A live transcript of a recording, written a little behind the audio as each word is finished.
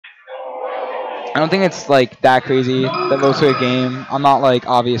I don't think it's like that crazy that goes to a game. I'm not like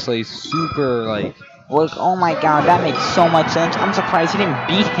obviously super like oh my god, that makes so much sense. I'm surprised he didn't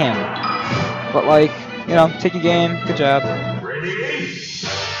beat him. But like, you know, take a game, good job.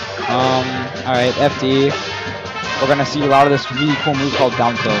 Alright, FD. We're gonna see a lot of this really cool move called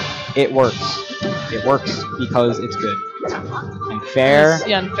down tilt. It works. It works because it's good. And fair.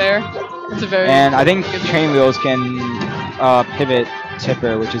 Yeah, and fair. It's a very and I think train wheels can pivot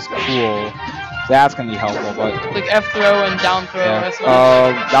tipper, which is cool. So that's gonna be helpful, but like F throw and down throw. Yeah. As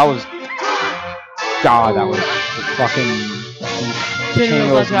well. That was that was fucking. Train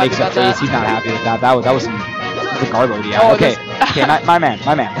wheels makes a face. He's not happy with that. That was some the garbo. Yeah. Oh, okay. Okay. My man.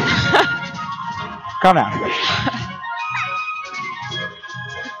 Calm down.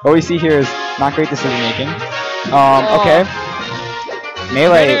 What we see here is not great decision making. Okay.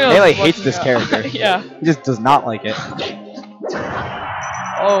 Melee hates this character. Yeah. He just does not like it.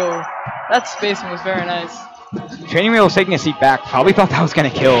 Oh, that spacing was very nice. Training wheel was taking a seat back. Probably thought that was gonna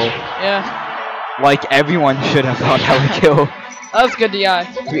kill. Yeah. Like everyone should have thought that would kill. That was good DI.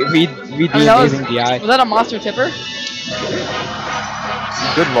 Read the amazing DI. Was that a monster tipper?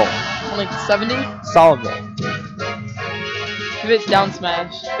 Good roll. Like 70? Solid roll. Pivot down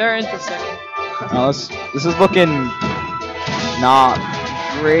smash. Very interesting. This is looking not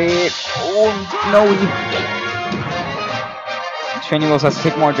great. Oh no! Training wheels has to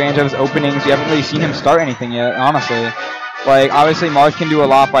take more advantage of his openings. We haven't really seen him start anything yet, honestly. Like obviously Marth can do a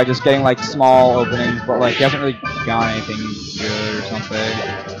lot by just getting like small openings, but like he hasn't really got anything good or something.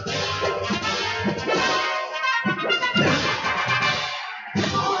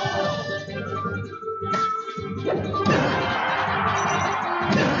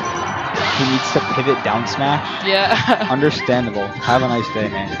 He needs to pivot down smash? Yeah. Understandable. Have a nice day,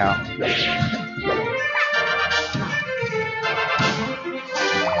 man, Cal.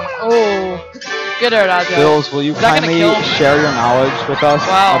 Oh, good air dodge. Bills, will you kindly share your knowledge with us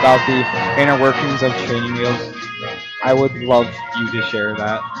about the inner workings of training wheels? I would love you to share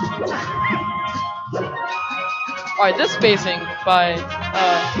that. Alright, this spacing by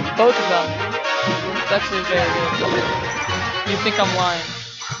both of them is actually very good. You think I'm lying?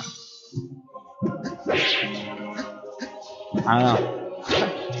 I don't know.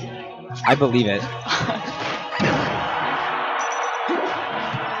 I believe it.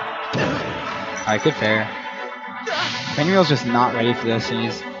 Alright, good fair. Training wheel's just not ready for this, and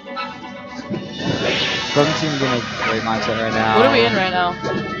he's doesn't seem to be in a great mindset right now. What are we in right now?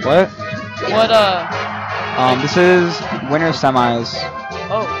 What? What this is winner semis.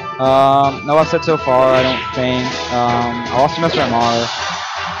 Oh. No upset so far, I don't think. I lost to Mr. MR.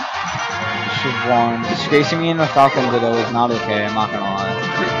 Should have won. Disgracing me in the Falcon Ditto is not okay, I'm not gonna lie.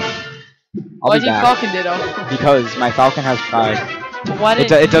 Why did Falcon Ditto? Because my Falcon has pride. Why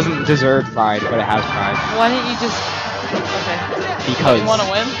didn't it doesn't deserve pride, but it has pride. Why didn't you just... Okay. Because... You wanna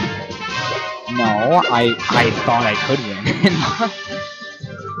win? No, I thought I could win.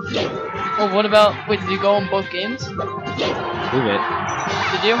 Well, what about... Wait, did you go in both games? Prove it.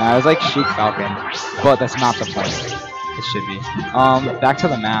 Did you? I was like Sheik Falcon, but that's not the point. It should be. Back to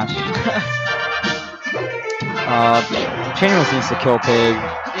the match. Training wheels needs to kill Pig.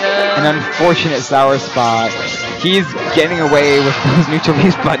 Yeah. An unfortunate sour spot. He's getting away with those neutral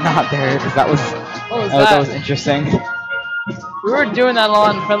leaves, but not there, because that was that was interesting. We were doing that a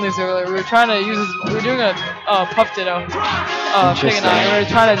lot in friendlies earlier. We were trying to use we were doing a puff ditto. Pig and I. We were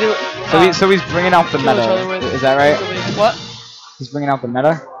trying to do. So he's bringing out the meta. Is that right? What? He's bringing out the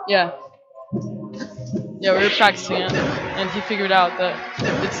meta. Yeah. Yeah, we were practicing it, and he figured out that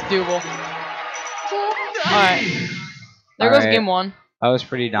it's doable. All right. There goes game one. That was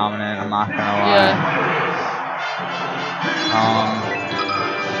pretty dominant. I'm not gonna lie. Yeah.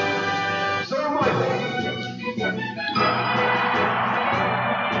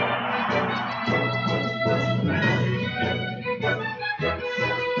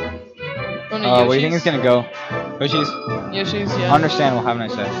 Where do you think it's gonna go? Yoshi's? Yoshi's, yeah. Understandable. Have a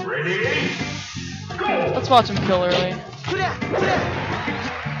nice day. Let's watch him kill early.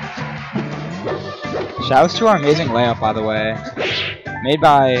 Shouts to our amazing layup, by the way. Made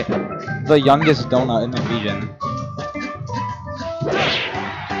by the youngest donut in the region.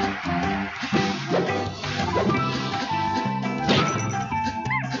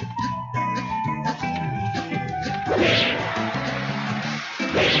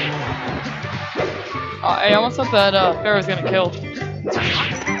 I almost thought that Fair was gonna kill.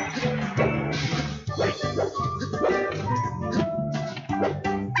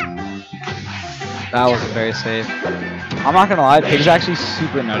 That wasn't very safe. I'm not gonna lie, Pig's actually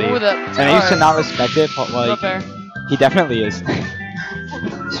super nutty. Ooh, and I used to not respect it, but like, he definitely is.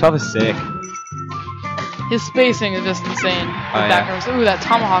 This stuff is sick. His spacing is just insane. Yeah. Ooh, that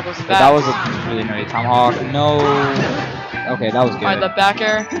tomahawk was fast. That was a really nutty tomahawk. No. Okay, that was good. Alright, the back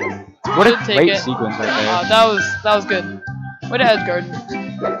air. What a great sequence right there. That was good. Way to edge guard.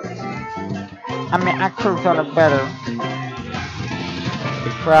 I mean, I could have done it better. The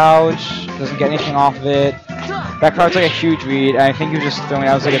crouch doesn't get anything off of it. That crouch like a huge read. I think he was just throwing it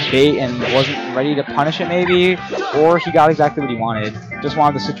out as like a bait and wasn't ready to punish it maybe, or he got exactly what he wanted. Just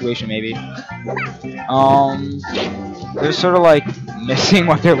wanted the situation maybe. They're sort of like missing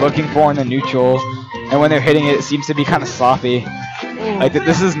what they're looking for in the neutral, and when they're hitting it, it seems to be kind of sloppy. Like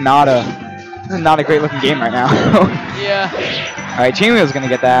this is not a great looking game right now. Yeah. All right, Chainwheel's gonna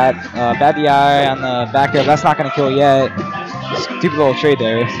get that. Bad DI on the back there. That's not gonna kill yet. Stupid little trade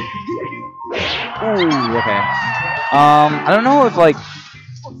there. Ooh, okay. I don't know if like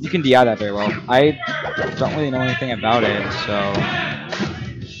you can DI that very well. I don't really know anything about it, so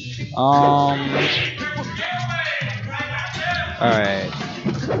alright.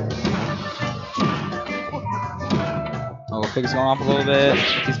 Oh, Pig's going off a little bit.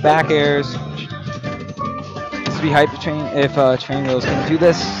 These back airs. This would be hype if Train Wheels can do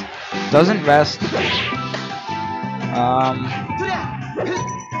this. Doesn't rest.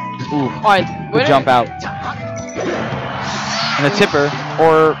 Ooh, Alright, good jump out. And a tipper,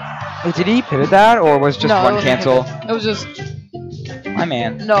 or wait, did he pivot that, or was it just run cancel? It was just. My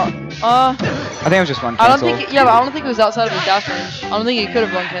man. No, I think it was just run cancel. I don't think. Yeah, but I don't think it was outside of his dash range. I don't think he could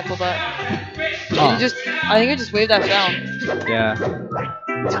have run canceled that. Oh. I think he just waved that down. Yeah.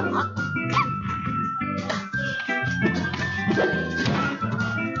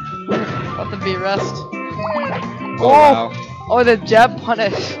 Let the B rest. Oh, wow. Oh, the jab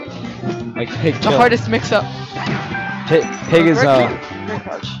punish. Like Pig. The hardest mix-up. Pig is Great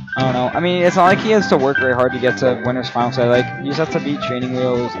I don't know. I mean, it's not like he has to work very hard to get to winner's final side. Like, you just have to beat Training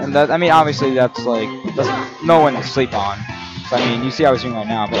Wheels, and that. I mean, obviously that's like no one to sleep on. So I mean, you see how he's doing right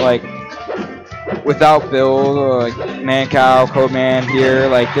now, but like without build or like Man-Cow, Codeman here,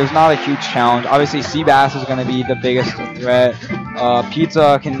 like there's not a huge challenge. Obviously, Seabass is going to be the biggest threat.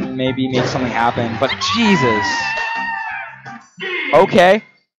 Pizza can maybe make something happen, but Jesus. Okay.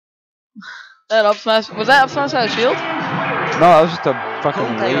 That up smash, was that up smash out of shield? No, that was just a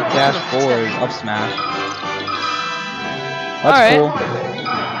fucking late dash forward up smash. That's cool.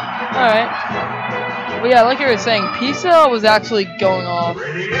 Alright. Well, yeah, like you were saying, Pizza was actually going off.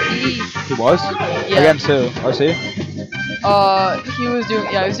 He was? Yeah. Against who? RC? He was doing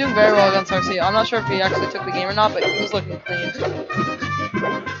very well against RC. I'm not sure if he actually took the game or not, but he was looking clean.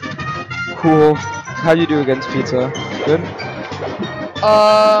 Cool. How'd you do against Pizza? Good?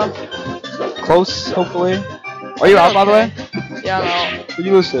 Close, hopefully. Are you out, by the way? Yeah, I'm out. Who'd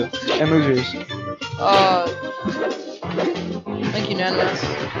you lose to? And losers? I think unanimous.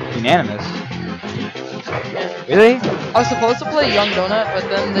 Unanimous? Yeah. Really? I was supposed to play Young Donut, but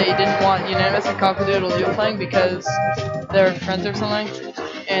then they didn't want unanimous and Cockadoodle Doo playing because they're friends or something,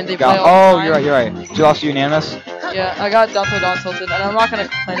 and they play all the time. You're right. You lost to unanimous? Yeah, I got down tilted, and I'm not gonna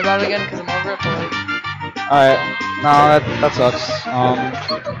complain about it again because I'm over it, but like... Alright. No, that sucks.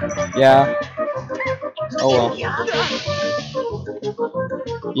 Yeah. Oh well.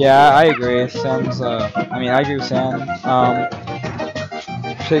 Yeah, I agree. Sam's, I mean, I agree with Sam.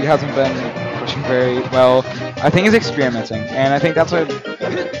 Pig hasn't been pushing very well. I think he's experimenting, and I think that's what...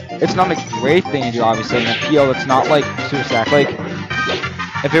 It's not a great thing to do, obviously, in a PL that's not, like, super stacked. Like,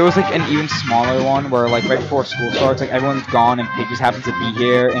 if it was, like, an even smaller one, where, like, right before school starts, like, everyone's gone and Pig just happens to be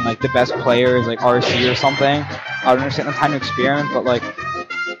here, and, like, the best player is, like, RC or something, I would understand the time to experiment, but, like,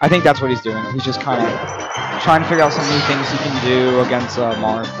 I think that's what he's doing. He's just kind of trying to figure out some new things he can do against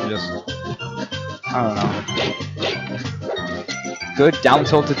Marth, and just... I don't know. Good down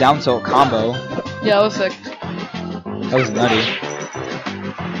tilt to down tilt combo. Yeah, that was sick. That was nutty.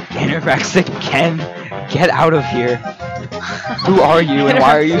 Anorexic Ken, get out of here. Who are you and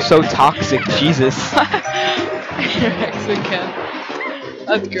why are you so toxic? Jesus. Anorexic Ken.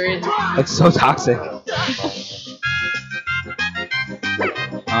 That's great. That's so toxic.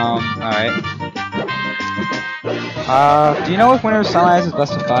 Alright. Do you know if Winner's Sunrise is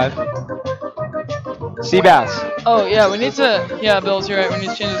best of 5? Seabass. Oh, yeah, we need to... Yeah, Bills, you're right, we need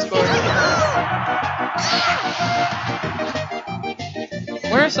to change the score.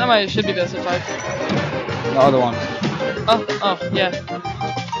 Winner's Semi should be best of 5. The other one. Oh, yeah.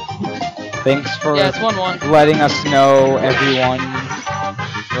 Thanks for it's 1-1. letting us know, everyone.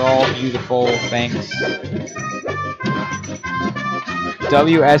 You're all beautiful. Thanks.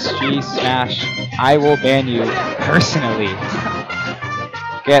 WSG Smash. I will ban you personally.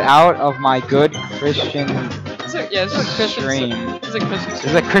 Get out of my good Christian It's a Christian stream. It's a Christian This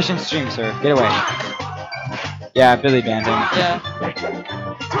is a Christian stream, sir. Get away. Yeah, Billy banned him. Yeah.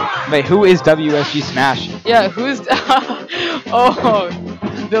 Wait, who is WSG Smash? Yeah, who's... oh,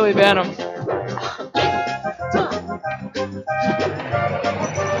 Billy banned him.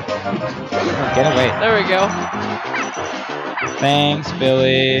 Oh, get away. There we go. Thanks,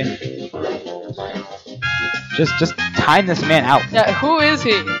 Billy. Just time this man out. Yeah, who is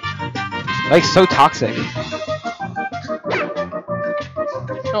he? Like, so toxic.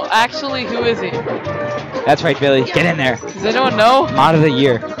 No, actually, who is he? That's right, Billy. Get in there. Does anyone know? Mod of the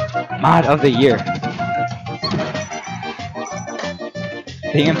year. Mod of the year.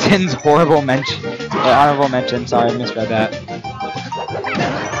 Binghamton's horrible mention. Or honorable mention. Sorry, I misread that.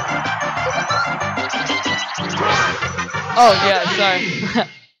 Oh, yeah, sorry.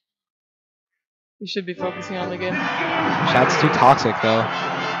 You should be focusing on the game. Chat's too toxic, though.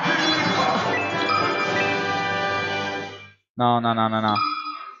 No.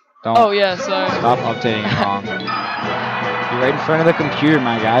 Don't. Oh, yeah, sorry. Stop updating it wrong. You're right in front of the computer,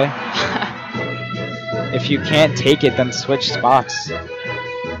 my guy. If you can't take it, then switch spots.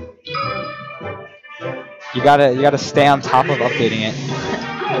 You gotta stay on top of updating it.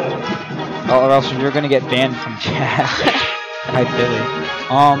 Oh, or else you're gonna get banned from chat. Hi, Billy.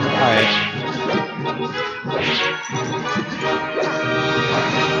 Alright.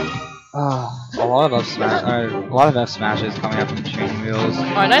 A lot of F smashes coming up from training wheels.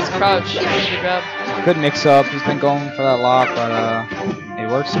 Alright, nice crouch. Good grab. Good mix up. He's been going for that lock, but it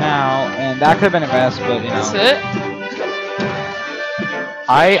works now. And that could have been a best, but you know. That's it?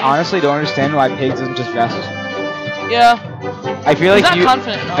 I honestly don't understand why Pigs doesn't just rest. Yeah. I feel like He's not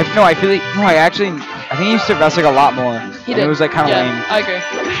confident enough. I think he used to rest like a lot more. He and did. It was like kind of lame. I agree.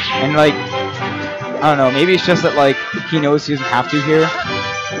 And like, I don't know. Maybe it's just that like he knows he doesn't have to here.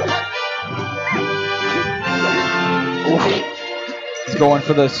 Oof. He's going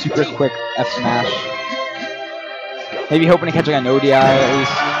for the super quick F smash. Maybe hoping to catch like an ODI at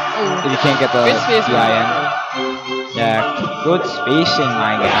least. Ooh. If you can't get the Good space DIN. Yeah, good spacing,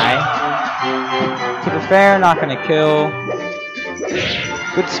 my guy. Keep it fair, not gonna kill.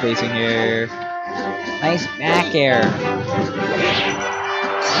 Good spacing here. Nice back air.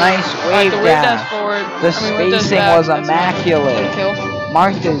 Nice wave dash. Forward. The spacing was immaculate.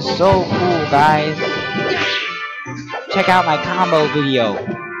 Marth is so cool, guys. Check out my combo video.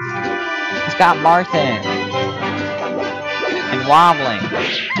 It's got Marth in it. And wobbling.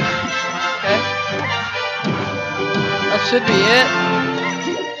 Okay. That should be it.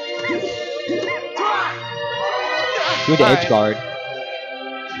 Good edge guard.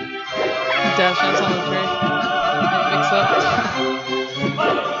 Dash chance on the tree. Mix up.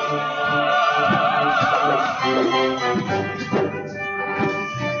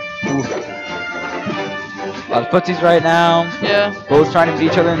 A lot of footsies right now. Yeah. Both trying to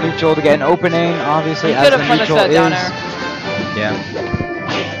beat each other in neutral to get an opening, obviously, as the neutral is. Yeah.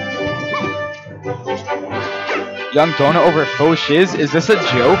 Young Donut over Faux Shiz? Is this a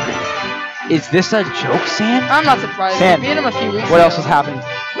joke? Is this a joke, Sam? I'm not surprised. Sam, We beat him a few weeks what ago. else has happened?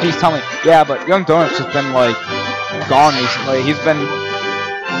 Please tell me. Yeah, but Young Donut's just been, like, gone recently. He's been,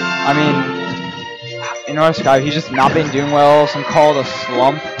 I mean, in North Sky, he's just not been doing well. Some call it a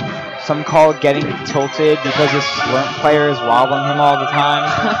slump. Some call it getting tilted because his slump player is wobbling him all the time.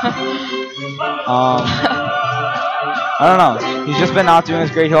 I don't know. He's just been not doing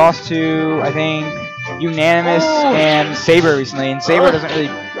as great. He lost to, I think, Unanimous and Saber recently, and Saber doesn't really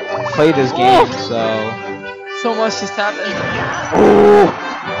play this game, so. So much just happened. Oh,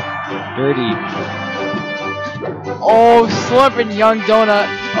 dirty. Oh, slumping Young Donut.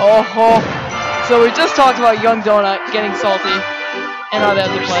 Oh, so we just talked about Young Donut getting salty, and how they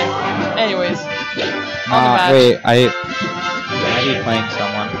have to play. Anyways, on the match. Wait, I might be playing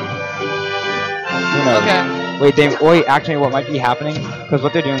someone. Who knows? Okay. Wait, actually, what might be happening? Because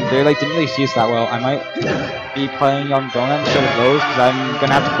what they're doing, they like didn't really see us that well. I might be playing Young Donut instead of Rose, because I'm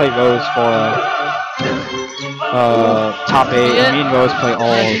gonna have to play Rose for top 8. And me and Rose play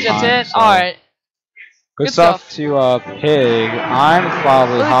all the time. So. All right. Good stuff to Pig. I'm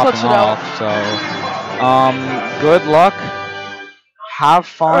probably Really hopping off, so good luck. Have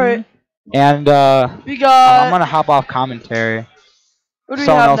fun. Right. And We got. I'm gonna hop off commentary. What do we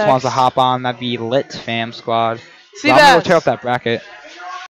Someone have else next? wants to hop on, that'd be Lit Fam Squad. See I'm that? gonna go tear up that bracket.